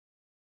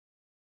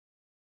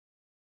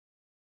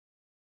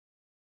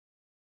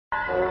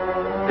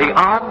The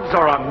odds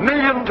are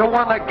 1,000,000 to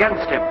 1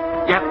 against him.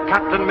 Yet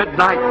Captain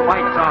Midnight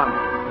fights on,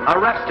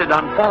 arrested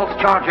on false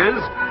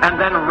charges, and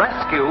then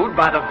rescued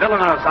by the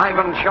villainous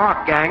Ivan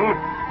Shark gang.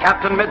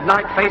 Captain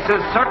Midnight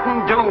faces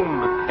certain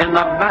doom in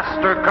the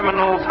master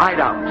criminal's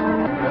hideout.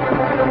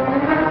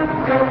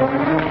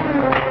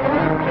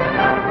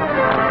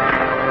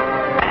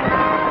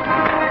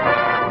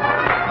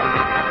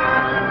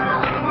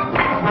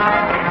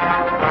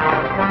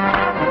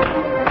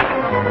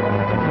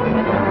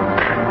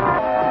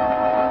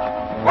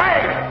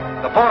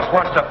 Wait! The boss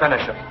wants to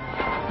finish it.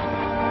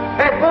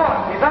 Hey,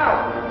 boss, he's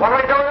out. What do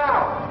I do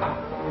now?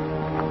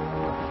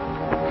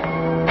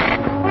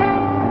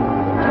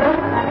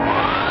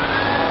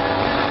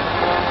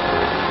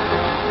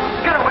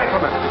 Get away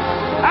from him.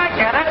 I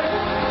get it.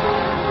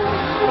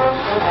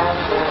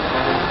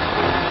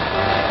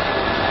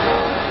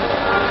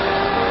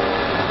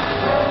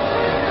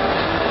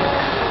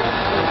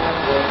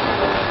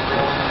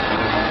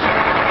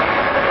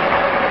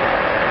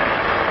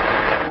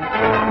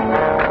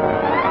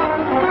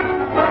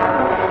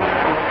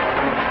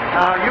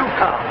 Now you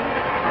come.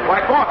 Why,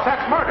 boss,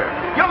 that's murder.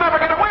 You'll never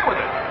get away with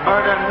it.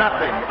 Murder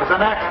nothing. It was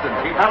an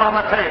accident. He fell on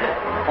the table.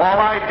 All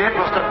I did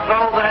was to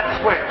throw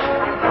that switch.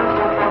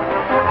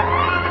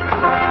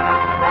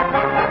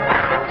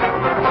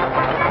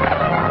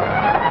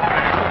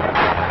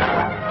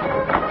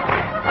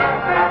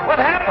 What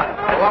happened?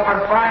 Go up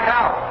and find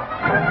out.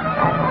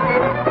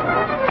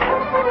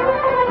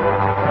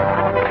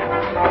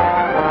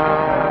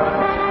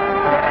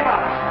 Get him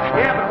up.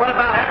 Yeah, but what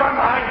about him? Never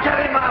mind. Get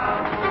him up.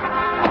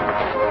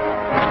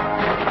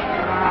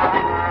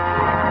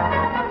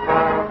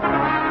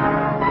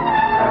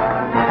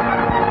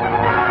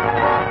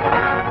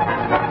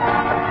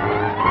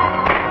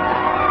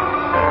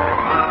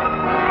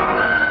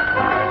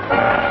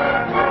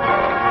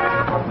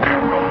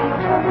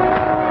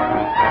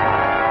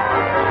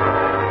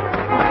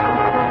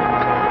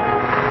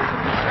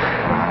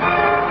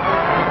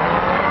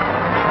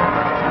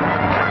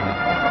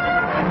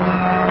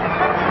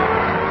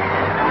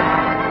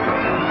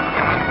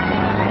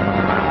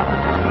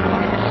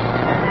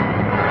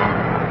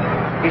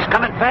 He's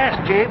coming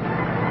fast, Chief.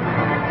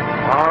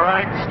 All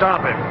right,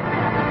 stop him.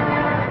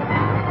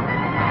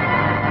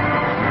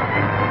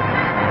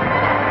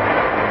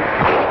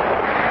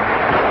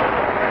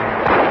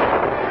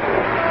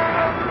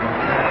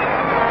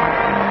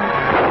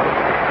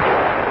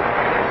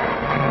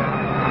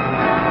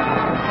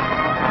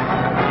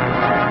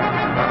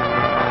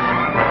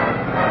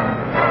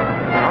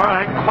 All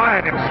right,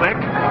 quiet him, Slick.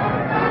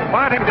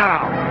 Quiet him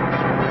down.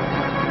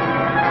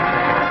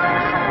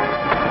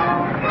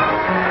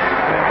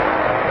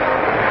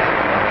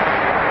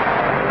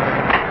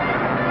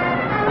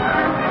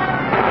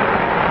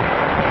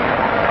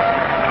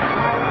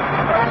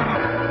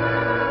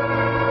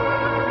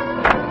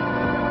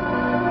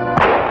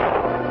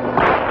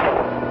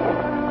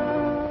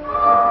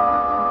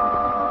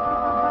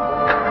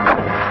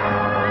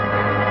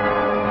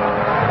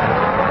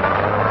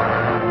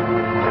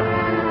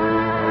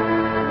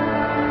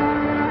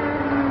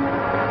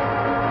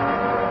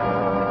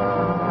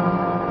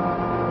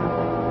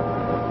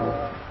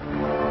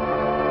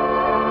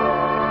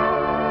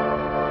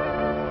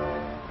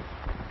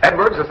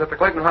 Edwards is at the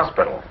Clayton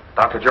Hospital.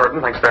 Dr.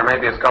 Jordan thinks there may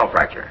be a skull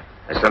fracture.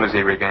 As soon as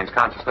he regains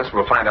consciousness,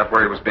 we'll find out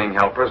where he was being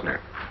held prisoner.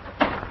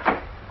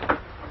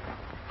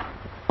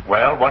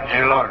 Well, what did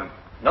you learn?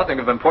 Nothing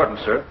of importance,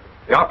 sir.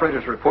 The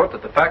operators report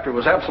that the factory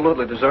was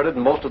absolutely deserted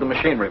and most of the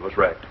machinery was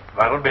wrecked.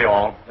 That'll be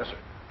all. Yes, sir.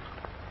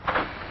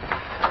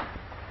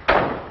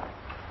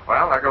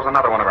 Well, there goes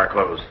another one of our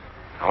clues.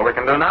 All we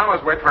can do now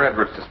is wait for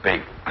Edwards to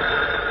speak.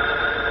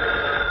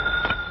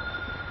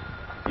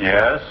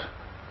 Yes.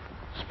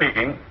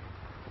 Speaking.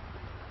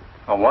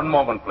 Oh, one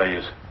moment,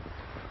 please.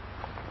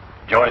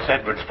 Joyce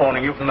Edwards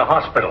phoning you from the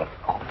hospital.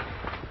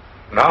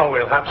 Now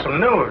we'll have some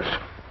news.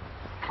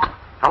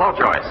 Hello,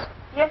 Joyce.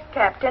 Yes,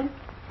 Captain.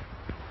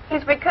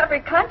 He's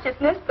recovered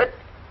consciousness, but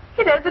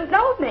he doesn't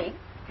know me.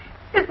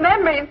 His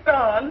memory's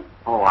gone.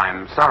 Oh,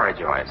 I'm sorry,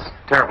 Joyce.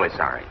 Terribly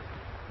sorry.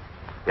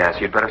 Yes,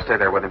 you'd better stay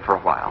there with him for a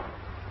while.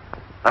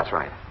 That's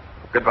right.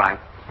 Goodbye.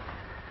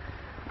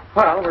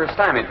 Well, we're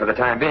stymied for the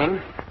time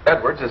being.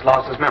 Edwards has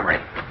lost his memory.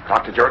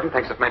 Dr. Jordan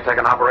thinks it may take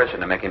an operation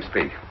to make him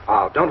speak.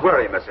 Oh, don't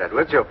worry, Miss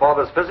Edwards. Your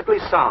father's physically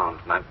sound,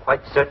 and I'm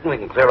quite certain we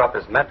can clear up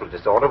his mental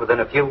disorder within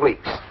a few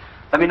weeks.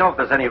 Let me know if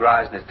there's any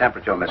rise in his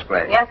temperature, Miss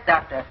Gray. Yes,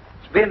 Doctor.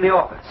 He'll be in the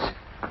office.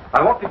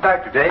 I won't be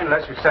back today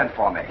unless you send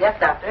for me. Yes,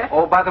 Doctor.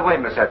 Oh, by the way,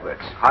 Miss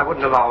Edwards, I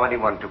wouldn't allow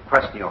anyone to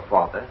question your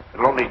father.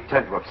 It'll only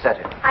tend to upset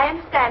him. I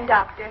understand,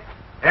 Doctor.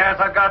 Yes,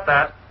 I've got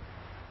that.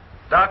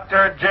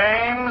 Dr.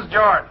 James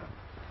Jordan.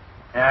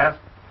 Yes?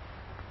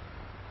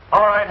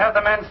 All right, have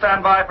the men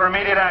stand by for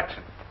immediate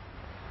action.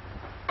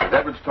 Has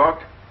Edwards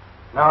talked?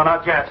 No,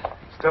 not yet.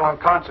 He's still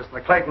unconscious in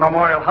the Clayton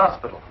Memorial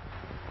Hospital.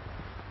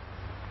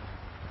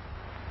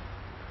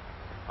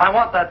 I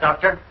want that,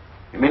 Doctor.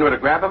 You mean we're to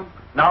grab him?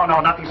 No,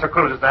 nothing so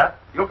crude as that.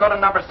 You'll go to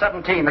number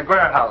 17, the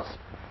Greer House.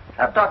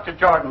 Have Dr.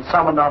 Jordan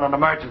summoned on an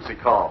emergency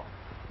call.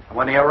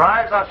 When he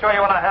arrives, I'll show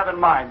you what I have in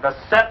mind. The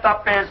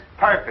setup is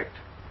perfect.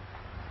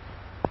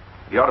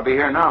 He ought to be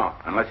here now,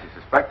 unless he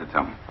suspected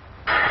something.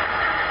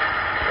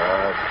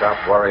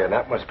 Stop worrying.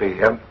 That must be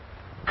him.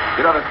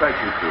 Get out of sight,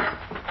 you two.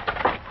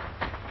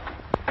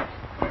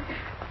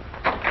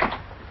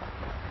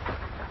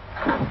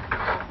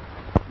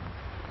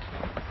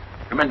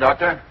 Come in,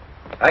 Doctor.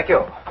 Thank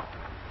you.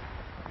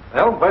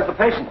 Well, where's the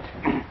patient?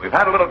 We've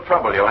had a little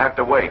trouble. You'll have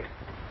to wait.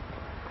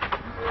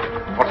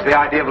 What's the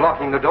idea of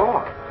locking the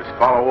door? Just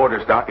follow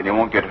orders, Doc, and you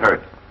won't get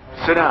hurt.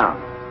 Sit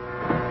down.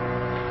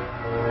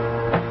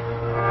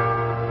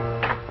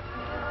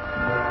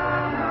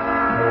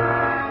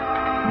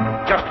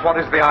 Just what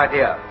is the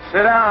idea?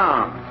 Sit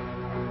down.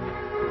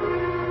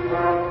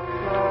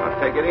 Now,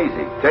 take it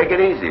easy. Take it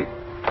easy.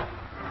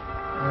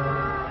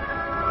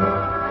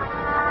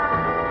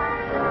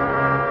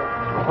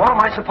 What am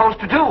I supposed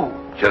to do?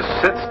 Just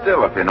sit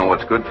still if you know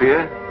what's good for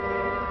you.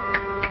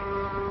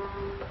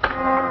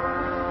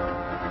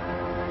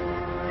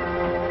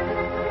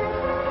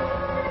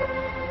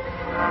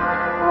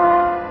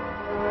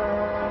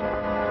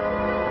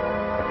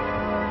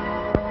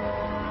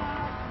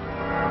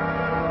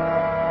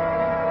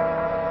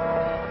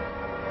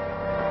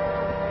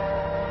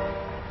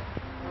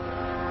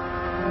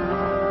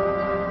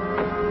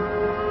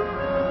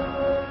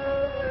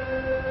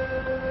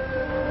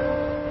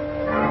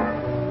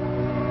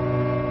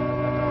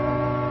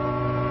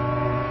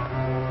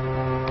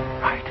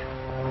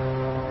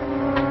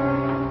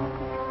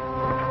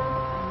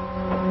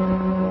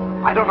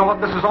 I don't know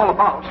what this is all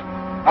about,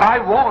 but I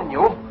warn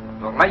you,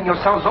 you're laying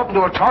yourselves open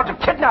to a charge of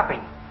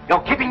kidnapping.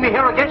 You're keeping me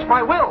here against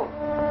my will.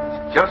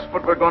 It's just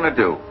what we're going to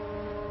do.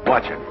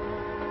 Watch it.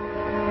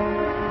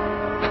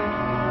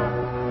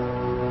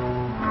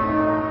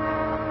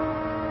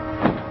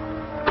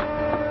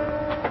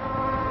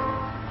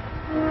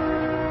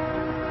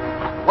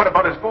 What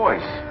about his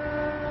voice?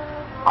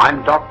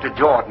 I'm Dr.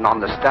 Jordan on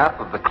the staff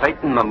of the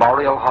Clayton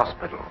Memorial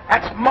Hospital.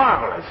 That's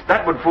marvelous.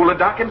 That would fool a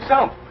doc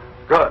himself.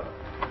 Good.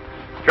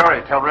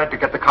 Jory, tell Red to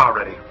get the car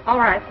ready. All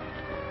right.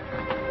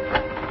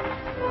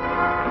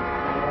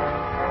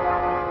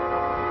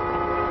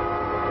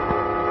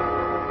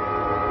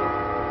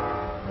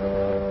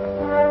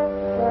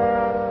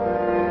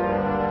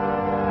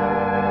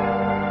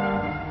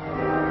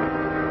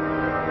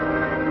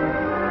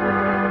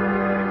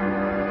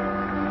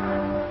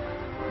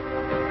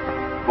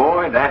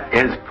 Boy, that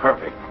is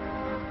perfect.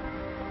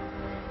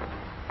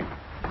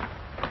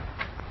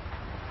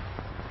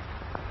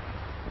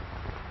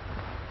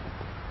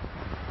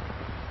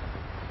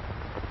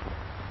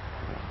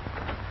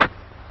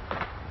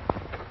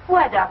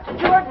 Why, Dr.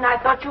 Jordan, I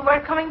thought you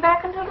weren't coming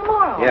back until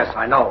tomorrow. Yes,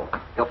 I know.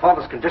 Your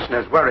father's condition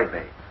has worried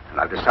me, and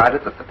I've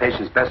decided that the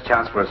patient's best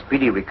chance for a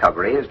speedy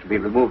recovery is to be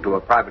removed to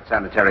a private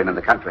sanitarium in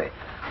the country.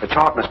 The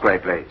chart, Miss Gray,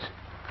 please.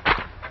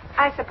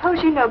 I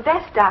suppose you know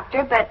best,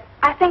 Doctor, but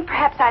I think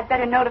perhaps I'd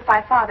better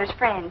notify Father's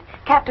friend,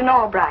 Captain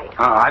Albright.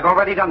 I've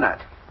already done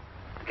that.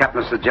 The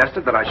captain has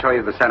suggested that I show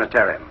you the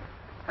sanitarium.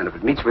 And if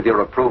it meets with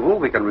your approval,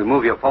 we can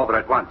remove your father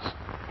at once.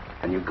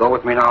 Can you go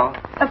with me now?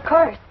 Of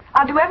course.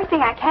 I'll do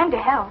everything I can to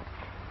help.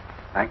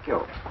 Thank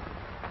you.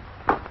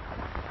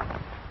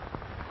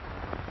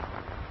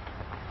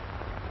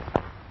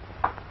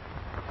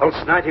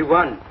 Pulse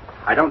 91.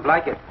 I don't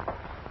like it.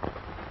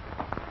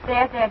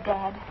 There,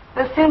 Dad.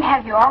 We'll soon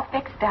have you all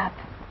fixed up.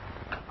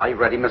 Are you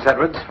ready, Miss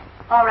Edwards?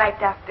 All right,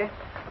 Doctor.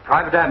 A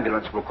private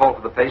ambulance will call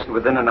for the patient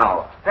within an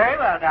hour. Very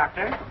well,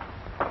 Doctor.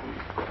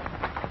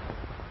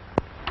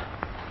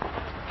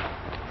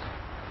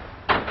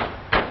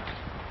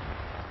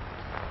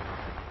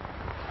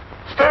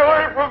 Stay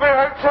away from me,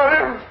 I tell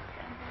you.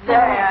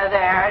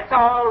 There. It's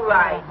all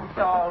right. It's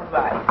all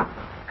right.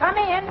 Come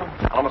in.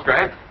 Hello, Miss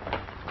Gray.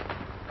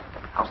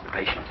 How's the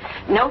patient?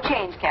 No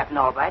change, Captain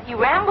Albright. He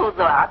rambles a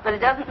lot, but it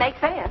doesn't make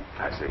sense.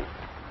 I see.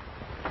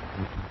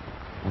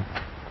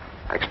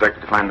 I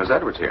expected to find Miss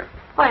Edwards here.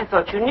 Well, I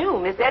thought you knew.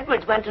 Miss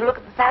Edwards went to look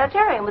at the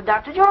sanitarium with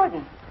Dr.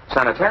 Jordan.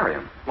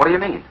 Sanitarium? What do you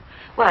mean?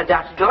 Well,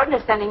 Dr. Jordan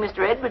is sending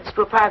Mr. Edwards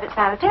to a private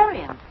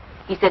sanitarium.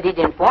 He said he'd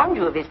informed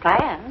you of his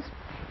plans.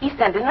 He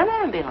sent in an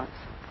ambulance.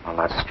 Well,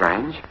 that's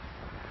strange.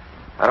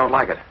 I don't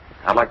like it.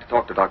 I'd like to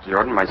talk to Dr.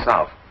 Jordan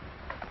myself.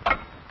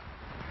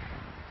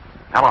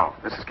 Hello,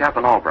 this is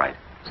Captain Albright.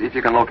 See if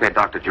you can locate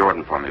Dr.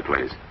 Jordan for me,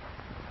 please.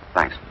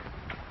 Thanks.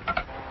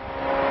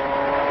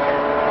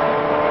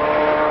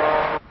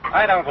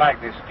 I don't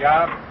like this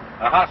job.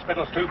 The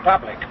hospital's too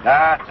public.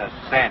 That's a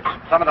cinch.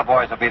 Some of the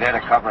boys will be there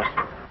to cover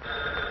us.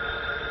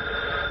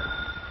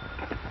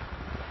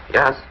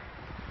 Yes?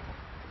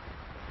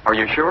 Are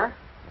you sure?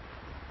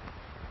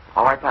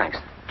 All right, thanks.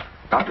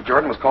 Dr.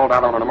 Jordan was called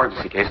out on an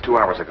emergency case 2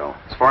 hours ago.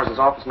 As far as his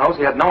office knows,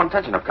 he had no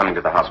intention of coming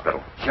to the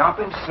hospital.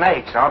 Jumping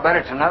snakes. I'll bet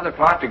it's another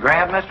plot to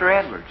grab Mr.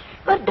 Edwards.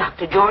 But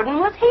Dr. Jordan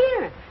was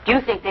here. Do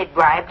you think they'd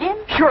bribed him?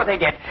 Sure they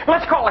did.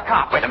 Let's call the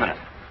cops. Wait a minute.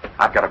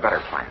 I've got a better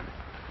plan.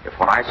 If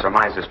what I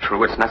surmise is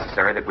true, it's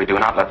necessary that we do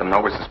not let them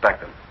know we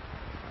suspect them.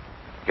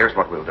 Here's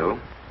what we'll do.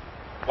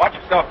 Watch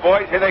yourself,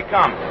 boys. Here they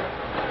come.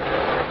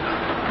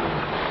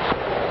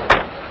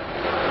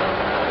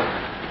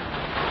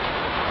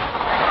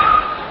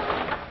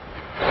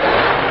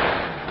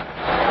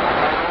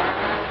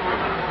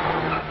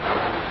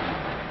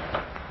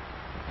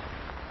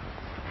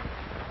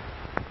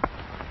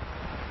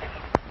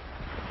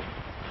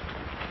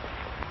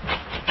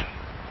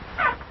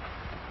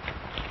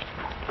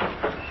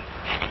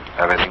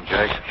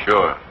 Jake?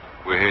 Sure.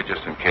 We're here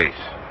just in case.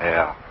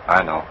 Yeah,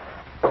 I know.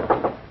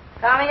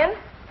 Come in.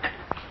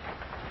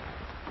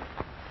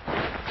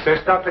 Is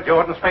this Dr.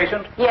 Jordan's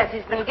patient? Yes,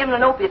 he's been given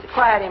an opiate to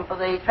quiet him for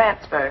the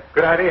transfer.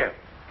 Good idea.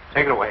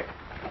 Take it away.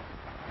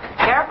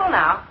 Careful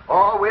now.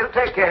 Oh, we'll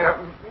take care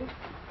of him.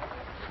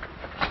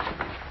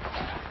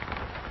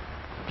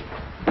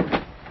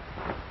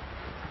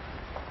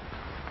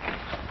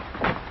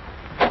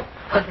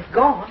 Well, they're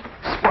gone.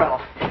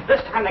 Well,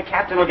 this time the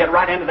captain will get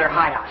right into their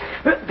hideout.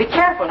 Be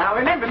careful now.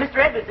 Remember, Mr.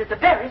 Edwards is a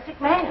very sick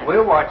man.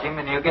 We'll watch him,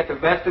 and he'll get the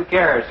best of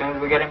care as soon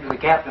as we get him to the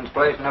captain's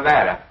place in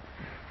Nevada.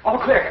 All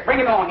clear. Bring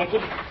him along, Icky.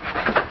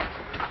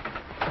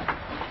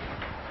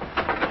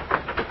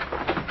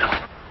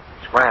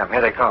 Scram,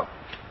 here they come.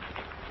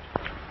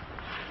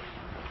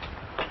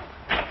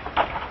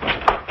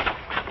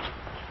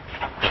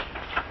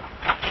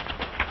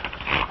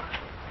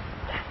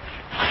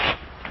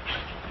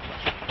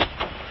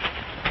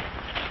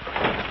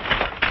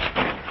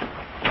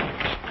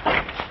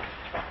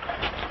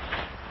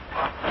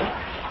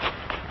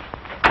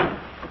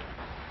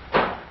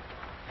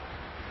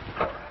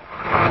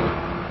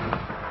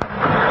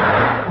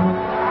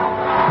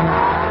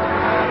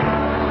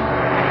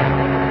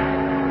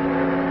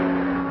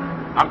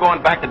 I'm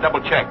going back to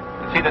double check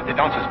to see that they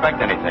don't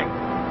suspect anything.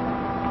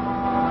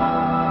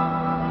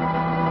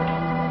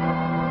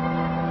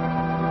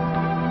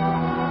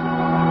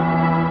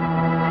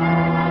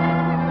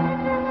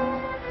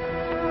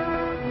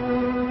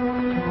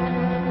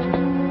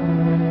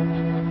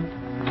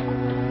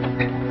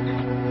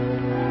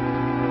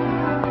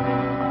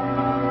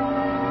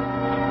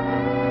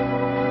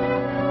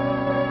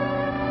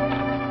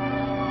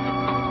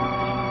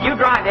 You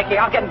drive, Icky.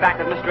 I'll get him back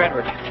with Mr.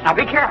 Edwards. Now,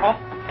 be careful.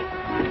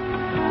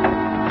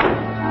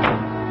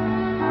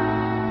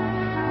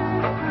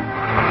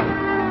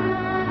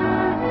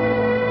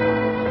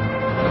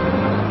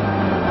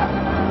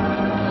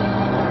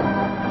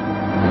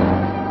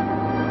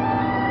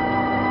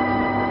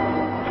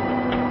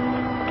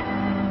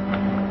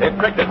 They've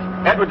tricked us.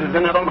 Edwards is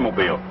in that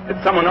automobile.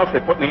 It's someone else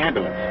they put in the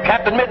ambulance.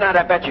 Captain Midnight,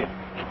 I bet you.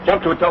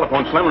 Jump to a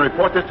telephone, Slim, and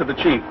report this to the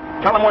chief.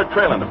 Tell him we're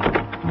trailing them.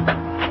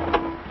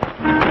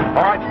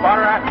 All right,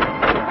 spotter, after.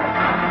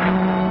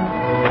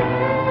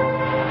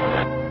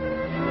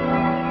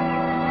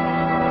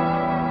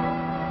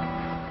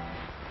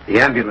 The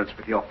ambulance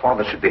with your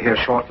father should be here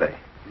shortly.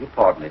 Will you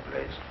pardon me,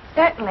 please?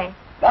 Certainly.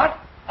 What?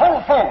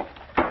 Hold the phone.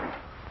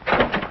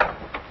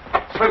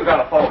 Slim's on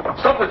the phone.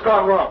 Something's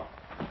gone wrong.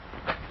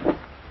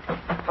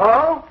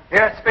 Hello?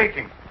 Yes,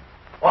 speaking.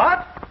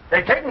 What?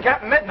 They've taken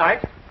Captain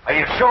Midnight? Are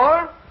you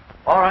sure?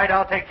 All right,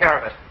 I'll take care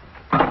of it.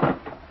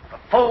 The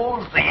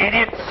fools, the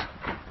idiots.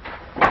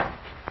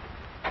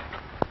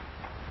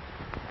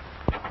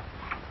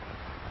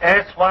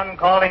 S1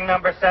 calling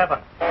number 7.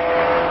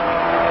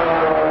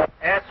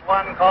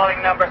 S1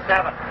 calling number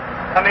 7.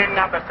 Come in,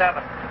 number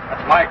 7.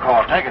 That's my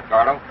call. Take it,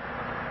 Carlo.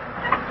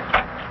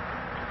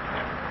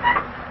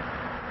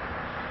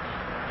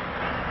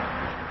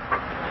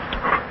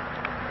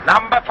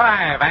 Number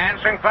 5,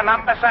 answering for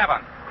number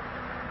 7.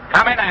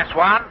 Come in,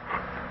 S1.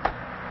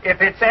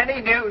 If it's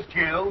any news to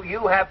you,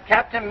 you have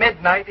Captain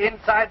Midnight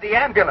inside the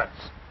ambulance.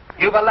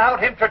 You've allowed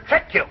him to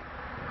trick you.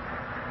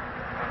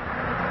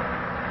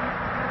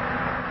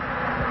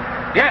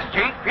 Yes,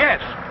 Chief, yes.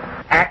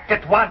 Act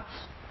at once.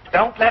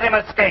 Don't let him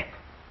escape.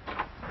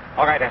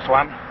 All right,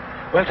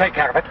 S1. We'll take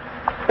care of it.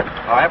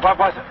 All right, what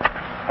was it?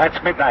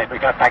 That's Midnight we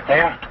got back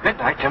there.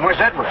 Midnight, Tim, where's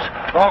Edwards?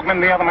 Logan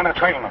and the other men are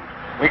trailing them.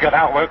 We got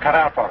our work cut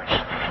out for us.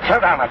 Slow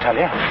down, I tell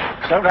you.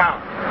 Slow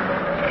down.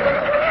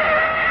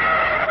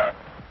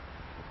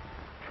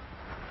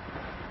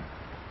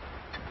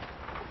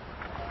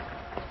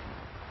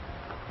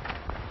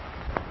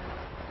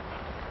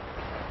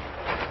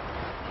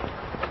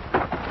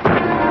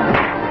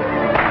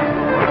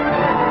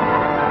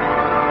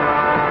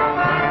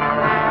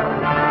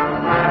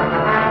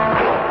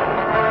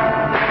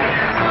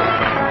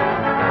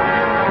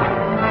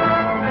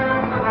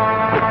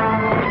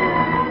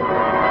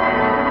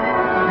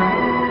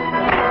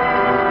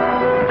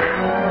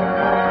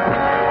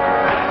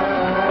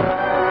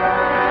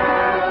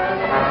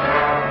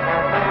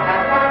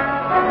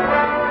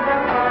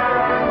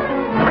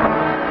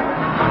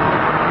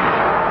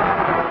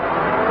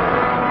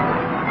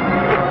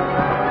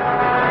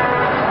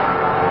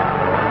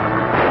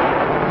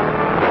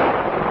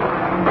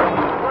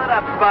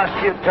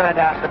 You turned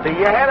out to be.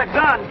 You had a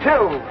gun,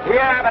 too.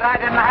 Yeah, but I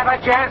didn't have a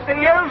chance to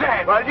use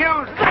it. Well,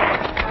 use this.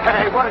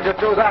 Hey, what did you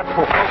do that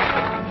for?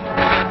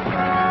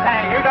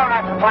 Hey, you don't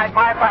have to fight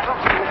my battle.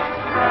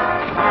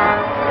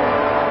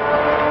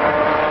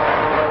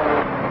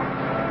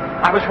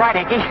 I was right,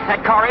 Icky.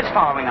 That car is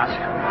following us.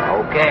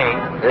 Okay.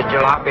 This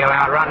jalopy will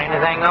outrun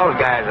anything those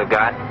guys have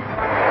got.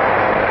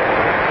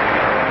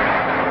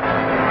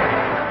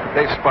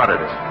 They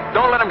spotted us.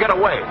 Don't let them get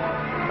away.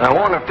 I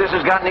wonder if this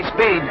has got any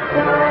speed.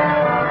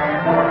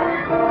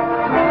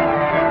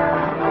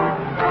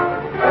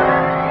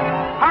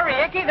 Hurry,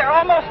 Icky. They're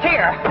almost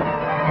here.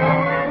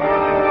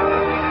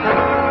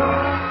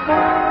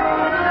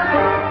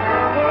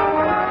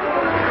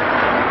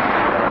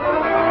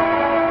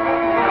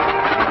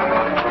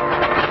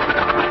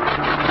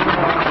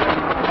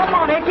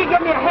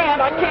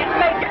 I can't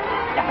make it.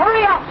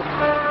 Hurry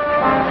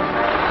up.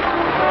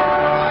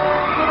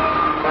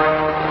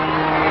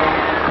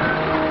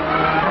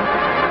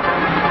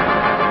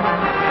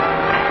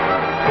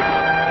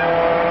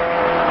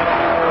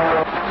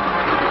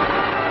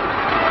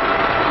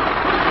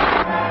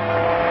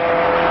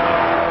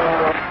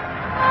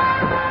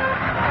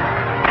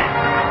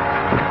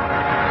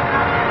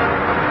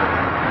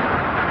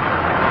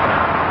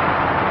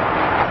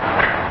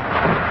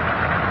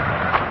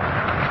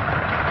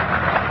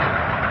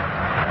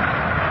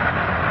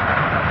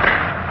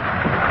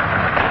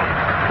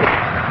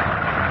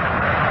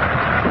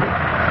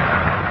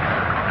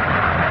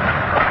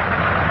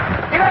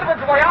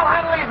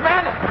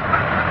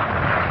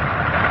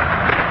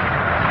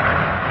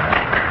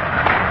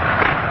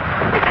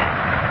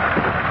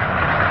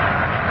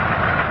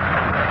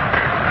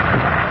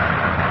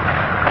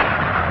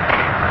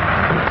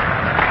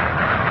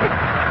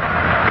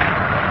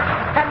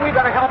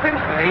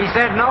 He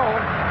said no.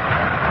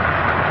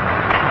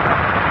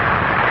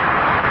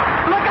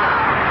 Look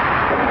out!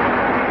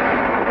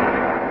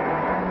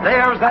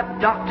 There's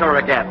that doctor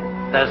again.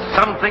 There's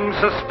something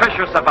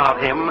suspicious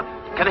about him.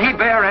 Can he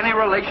bear any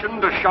relation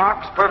to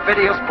Shark's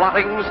perfidious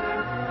plottings?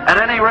 At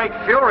any rate,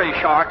 Fury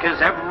Shark is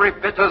every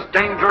bit as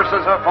dangerous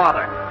as her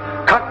father.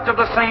 Cut of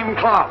the same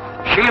cloth.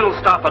 She'll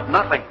stop at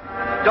nothing.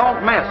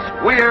 Don't miss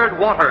Weird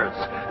Waters,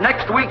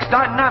 next week's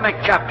dynamic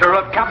chapter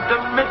of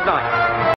Captain Midnight.